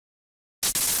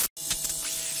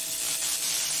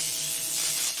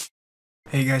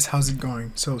Hey guys, how's it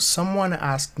going? So someone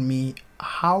asked me,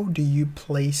 how do you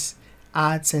place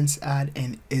Adsense ad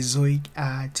and Ezoic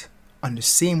ad on the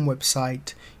same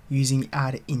website using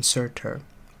Ad Inserter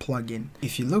plugin?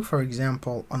 If you look, for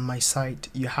example, on my site,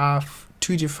 you have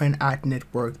two different ad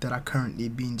networks that are currently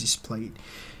being displayed.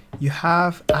 You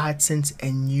have Adsense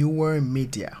and Newor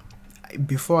Media.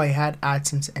 Before I had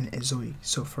Adsense and Ezoic.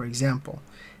 So for example,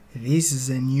 this is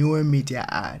a Newor Media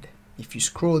ad. If you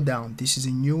scroll down, this is a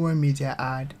Newor Media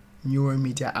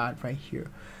ad right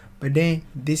here. But then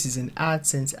this is an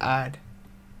Adsense ad.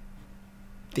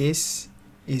 This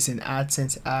is an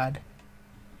Adsense ad.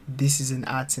 This is an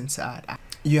Adsense ad.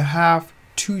 You have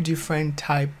two different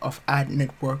type of ad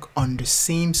network on the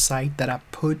same site that are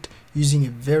put using a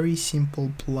very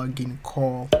simple plugin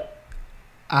called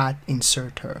Ad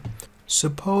Inserter.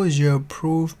 Suppose you're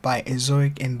approved by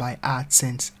Ezoic and by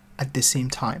Adsense at the same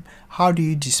time. How do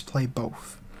you display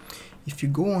both? If you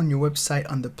go on your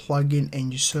website on the plugin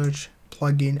and you search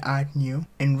plugin add new,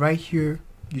 and right here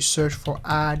you search for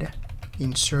Ad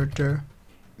Inserter,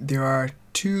 there are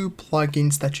two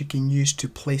plugins that you can use to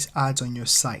place ads on your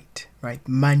site, right,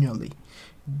 manually.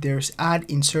 There's Ad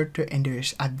Inserter and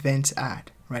there's Advanced Ad,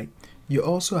 right? You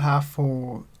also have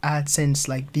for AdSense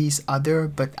like these other,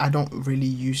 but I don't really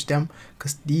use them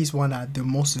because these one are the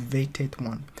most vetted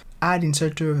one. Ad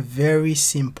Inserter, very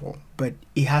simple, but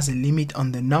it has a limit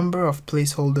on the number of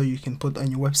placeholder you can put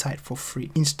on your website for free.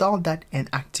 Install that and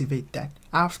activate that.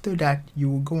 After that, you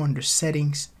will go under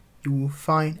settings. You will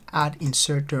find Ad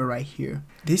Inserter right here.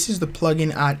 This is the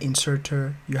plugin Ad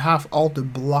Inserter. You have all the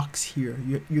blocks here.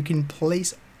 You can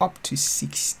place up to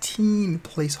 16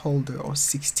 placeholder or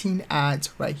 16 ads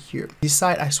right here.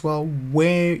 Decide as well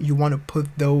where you want to put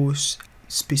those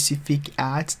specific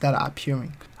ads that are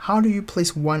appearing. How do you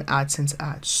place one AdSense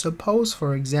ad? Suppose,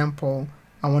 for example,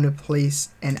 I want to place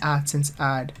an AdSense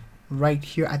ad right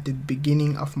here at the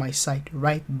beginning of my site,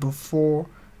 right before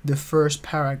the first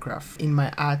paragraph. In my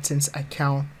AdSense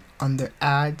account, under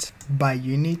ads by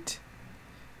unit,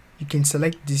 you can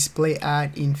select display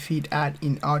ad, in feed ad,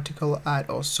 in article ad,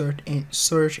 or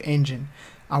search engine.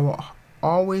 I will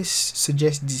always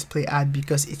suggest display ad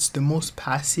because it's the most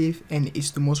passive and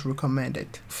it's the most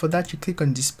recommended. For that, you click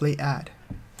on display ad.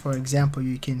 For example,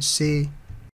 you can say,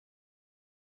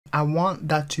 I want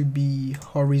that to be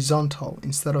horizontal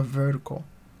instead of vertical,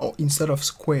 or instead of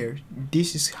square.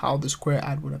 This is how the square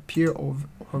ad would appear, or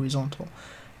horizontal.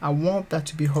 I want that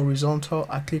to be horizontal.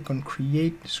 I click on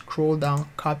create, scroll down,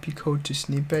 copy code to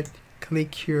snippet,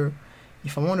 click here.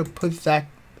 If I want to put that,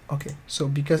 okay, so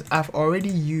because I've already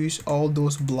used all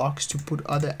those blocks to put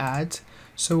other ads,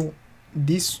 so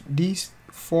these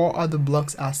four other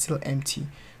blocks are still empty.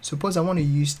 Suppose I want to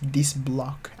use this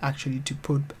block actually to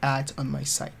put ads on my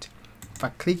site. If I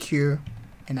click here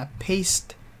and I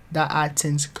paste that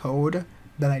AdSense code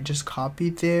that I just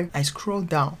copied there, I scroll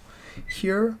down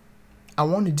here. I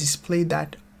want to display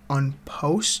that on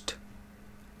post,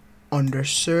 under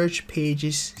search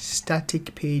pages,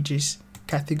 static pages,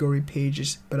 category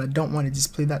pages, but I don't want to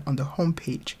display that on the home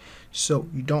page, so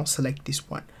you don't select this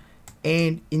one.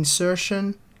 And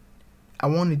insertion, I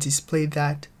want to display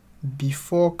that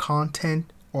before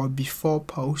content or before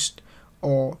post,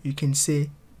 or you can say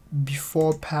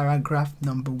before paragraph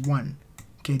number 1.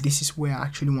 Okay, this is where I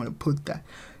actually want to put that.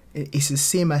 It's the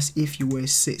same as if you were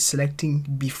selecting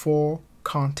before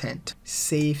content.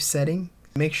 Save setting.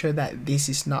 Make sure that this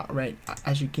is not red.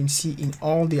 As you can see in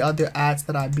all the other ads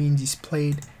that are being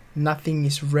displayed, nothing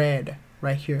is red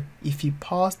right here. If you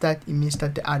pause that, it means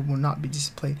that the ad will not be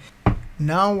displayed.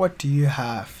 Now what do you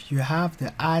have? You have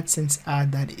the AdSense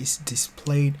ad that is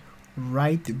displayed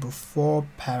right before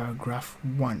paragraph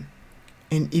 1.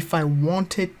 And if I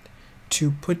wanted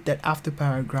to put that after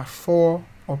paragraph 4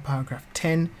 or paragraph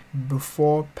 10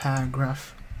 before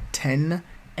paragraph 10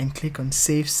 and click on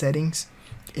save settings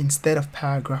instead of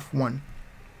paragraph 1.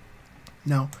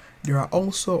 Now there are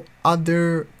also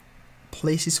other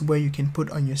places where you can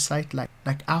put on your site like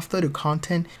after the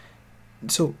content,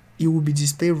 so it will be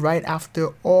displayed right after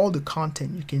all the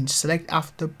content. You can select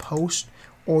after post,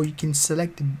 or you can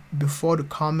select before the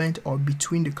comment or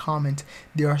between the comment.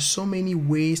 There are so many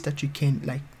ways that you can,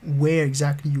 like, where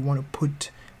exactly you want to put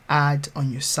ads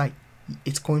on your site.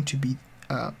 It's going to be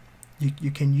you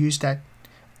can use that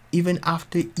even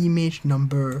after image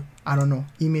number, I don't know,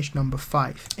 image number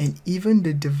 5. And even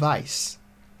the device,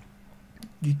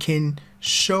 you can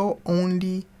show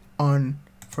only on,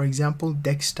 for example,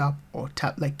 desktop or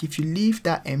tab. Like if you leave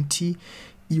that empty,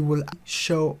 it will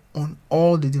show on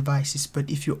all the devices. But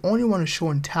if you only want to show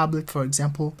on tablet, for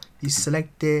example, you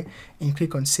select there and you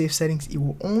click on save settings, it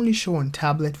will only show on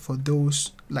tablet for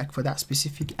those, like for that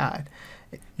specific ad.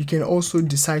 You can also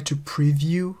decide to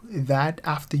preview that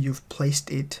after you've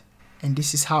placed it, and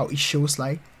this is how it shows.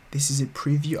 Like, this is a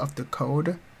preview of the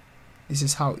code. This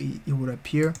is how it would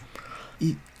appear.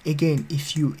 Again,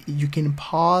 if you can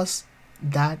pause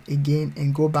that again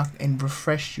and go back and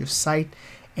refresh your site,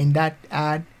 and that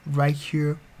ad right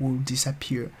here will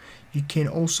disappear. You can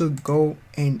also go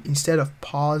and instead of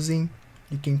pausing,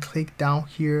 you can click down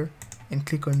here and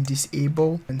click on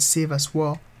disable and save as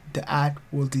well. The ad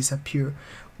will disappear.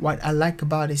 What I like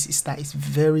about this is that it's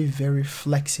very, very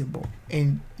flexible,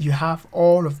 and you have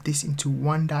all of this into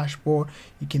one dashboard.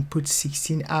 You can put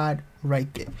 16 ad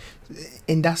right there,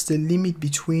 and that's the limit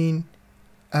between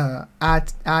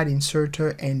ad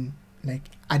inserter and like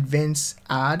advanced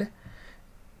ad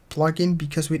plugin,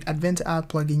 because with advanced ad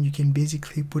plugin you can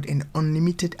basically put an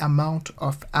unlimited amount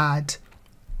of ads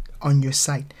on your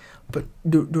site. But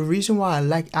the reason why I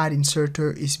like ad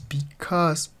inserter is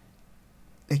because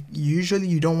like usually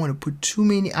you don't want to put too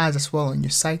many ads as well on your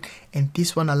site, and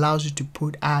this one allows you to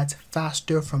put ads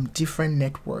faster from different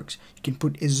networks. You can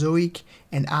put Ezoic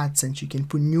and Adsense. You can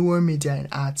put Newor Media and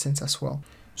Adsense as well.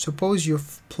 Suppose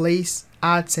you've placed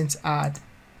Adsense ad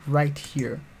right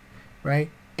here, right?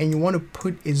 And you want to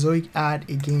put Ezoic ad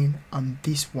again on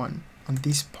this one, on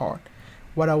this part.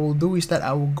 What I will do is that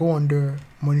I will go under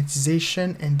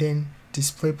monetization and then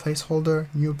display placeholder,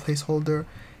 new placeholder,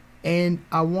 and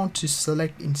I want to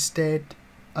select instead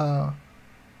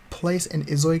place an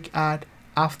Ezoic ad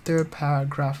after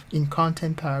paragraph in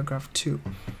content paragraph 2.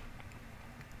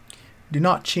 Do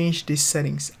not change these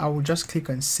settings. I will just click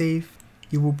on save.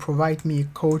 It will provide me a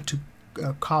code to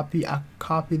copy. I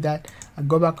copy that. I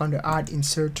go back under ad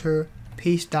inserter,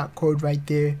 paste that code right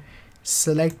there,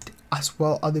 select as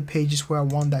well other pages where I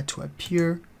want that to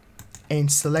appear,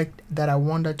 and select that I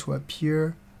want that to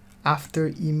appear after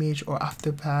image or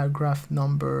after paragraph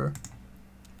number,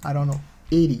 I don't know,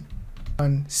 80,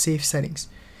 on save settings.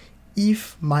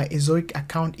 If my Ezoic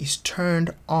account is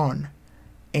turned on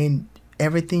and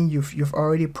everything you've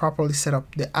already properly set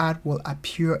up, the ad will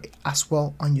appear as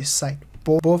well on your site.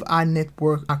 Both ad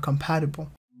networks are compatible.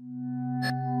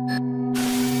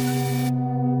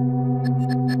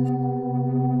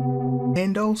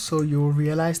 And also you'll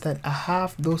realize that I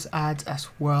have those ads as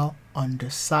well on the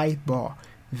sidebar.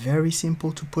 Very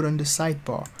simple to put on the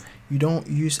sidebar. You don't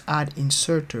use ad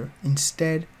inserter.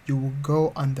 Instead, you will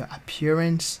go on the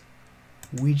appearance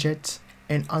widget,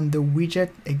 and on the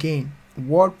widget again,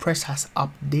 WordPress has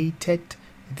updated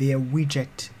their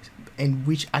widget, and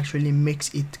which actually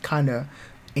makes it kind of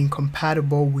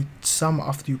incompatible with some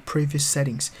of the previous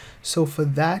settings. So for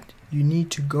that, you need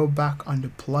to go back on the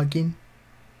plugin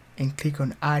and click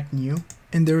on add new,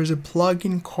 and there is a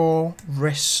plugin called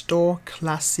Restore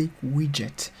Classic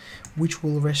Widget, which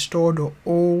will restore the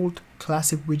old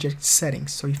classic widget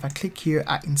settings. So if I click here,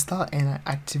 I install and I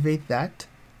activate that,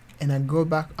 and I go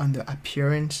back on the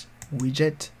appearance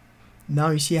widget.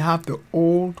 Now you see I have the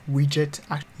old widget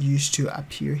used to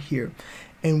appear here,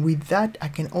 and with that I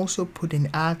can also put an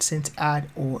Adsense ad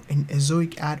or an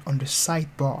Ezoic ad on the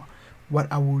sidebar. What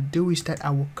I will do is that I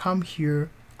will come here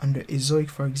under Ezoic,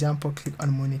 for example, click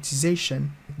on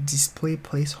monetization, display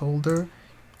placeholder,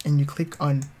 and you click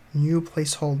on new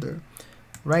placeholder.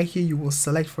 Right here you will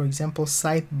select, for example,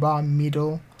 sidebar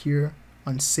middle here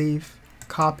on save,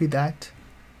 copy that,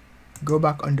 go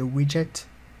back on the widget,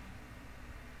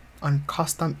 on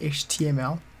custom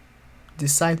HTML,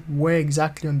 decide where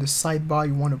exactly on the sidebar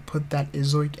you want to put that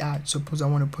Ezoic ad. Suppose I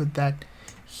want to put that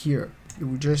here. You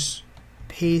will just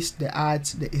paste the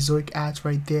ads, the Ezoic ads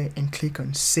right there, and click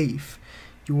on save.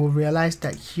 You will realize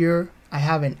that here I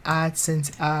have an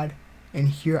Adsense ad, and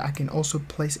here I can also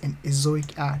place an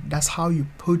Ezoic ad. That's how you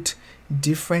put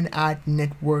different ad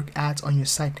network ads on your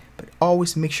site, but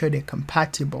always make sure they're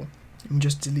compatible. Let me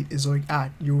just delete Ezoic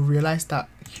ad. You will realize that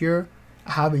here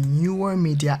I have a Newor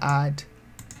Media ad,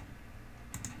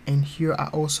 and here I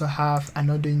also have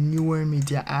another Newor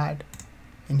Media ad,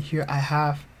 and here I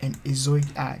have an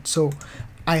Ezoic ad. So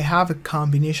I have a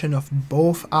combination of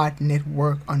both ad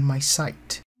network on my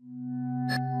site.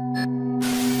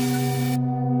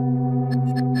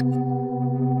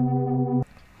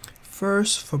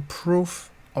 First, for proof,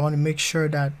 I want to make sure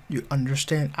that you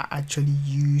understand I actually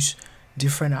use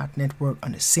different ad network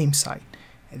on the same site.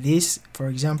 This, for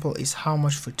example, is how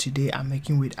much for today I'm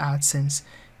making with Adsense.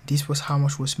 This was how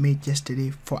much was made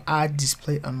yesterday for ad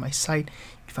displayed on my site.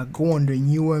 If I go on the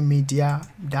Newor Media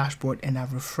dashboard and I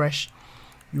refresh,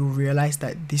 you'll realize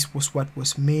that this was what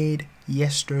was made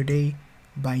yesterday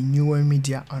by Newor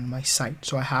Media on my site.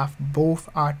 So I have both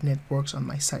ad networks on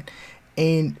my site.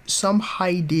 And some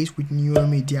high days with Newor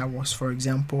Media was, for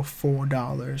example,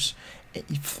 $4,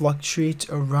 It fluctuates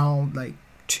around like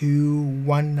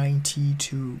 $1.90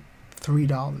 to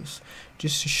 $3,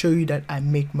 just to show you that I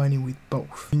make money with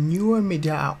both. In Newor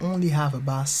Media, I only have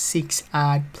about 6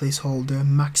 ad placeholder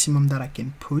maximum that I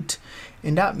can put,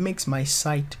 and that makes my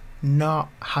site not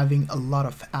having a lot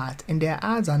of ads, and their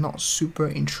ads are not super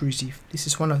intrusive. This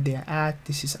is one of their ads,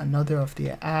 this is another of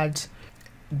their ads,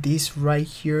 this right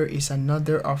here is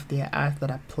another of their ads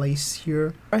that I place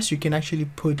here. First, you can actually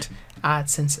put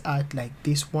AdSense ad like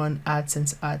this one,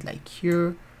 AdSense ad like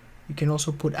here. You can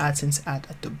also put AdSense ad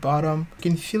at the bottom. You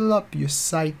can fill up your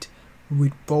site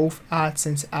with both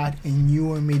AdSense ad and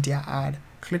Newor Media ad.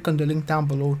 Click on the link down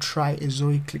below, try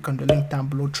Ezoic. Click on the link down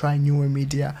below, try Newor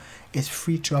Media. It's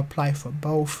free to apply for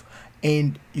both,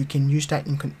 and you can use that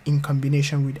in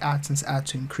combination with AdSense ad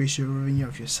to increase your revenue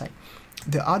of your site.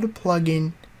 The other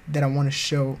plugin that I want to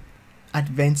show,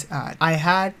 Advanced ad. I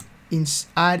had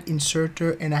ad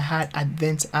inserter and I had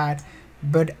advanced ad,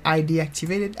 but I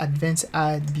deactivated advanced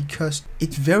ad because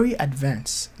it's very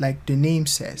advanced, like the name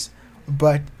says,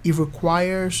 but it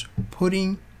requires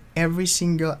putting every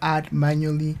single ad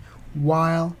manually,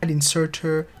 while ad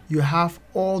inserter you have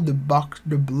all the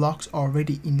blocks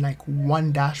already in like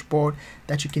one dashboard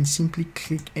that you can simply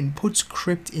click and put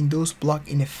script in those blocks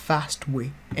in a fast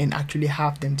way and actually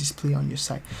have them display on your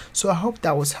site. So I hope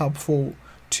that was helpful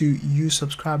to you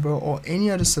subscriber or any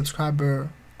other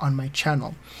subscriber on my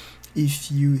channel.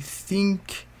 If you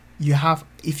think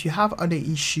if you have other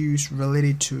issues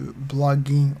related to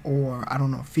blogging or I don't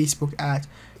know, Facebook ads,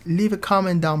 leave a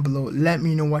comment down below. Let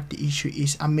me know what the issue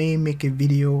is. I may make a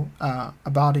video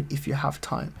about it if you have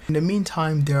time. In the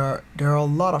meantime, there are a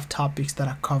lot of topics that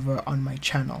I cover on my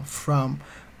channel, from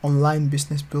online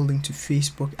business building to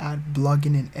Facebook ad,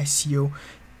 blogging and SEO.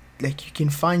 Like, you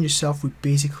can find yourself with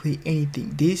basically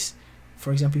anything. This,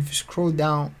 for example, if you scroll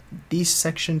down, this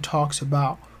section talks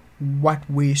about what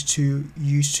ways to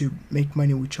use to make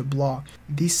money with your blog.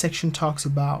 This section talks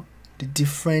about the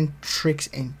different tricks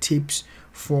and tips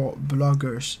for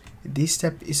bloggers. This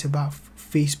step is about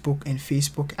Facebook and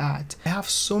Facebook ads. I have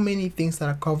so many things that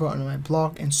I cover on my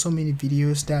blog and so many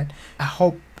videos that I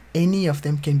hope any of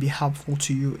them can be helpful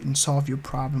to you and solve your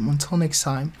problem. Until next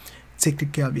time, take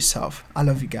good care of yourself. I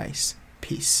love you guys.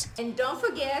 Peace. And don't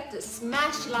forget to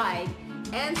smash like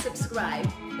and subscribe.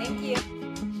 Thank you.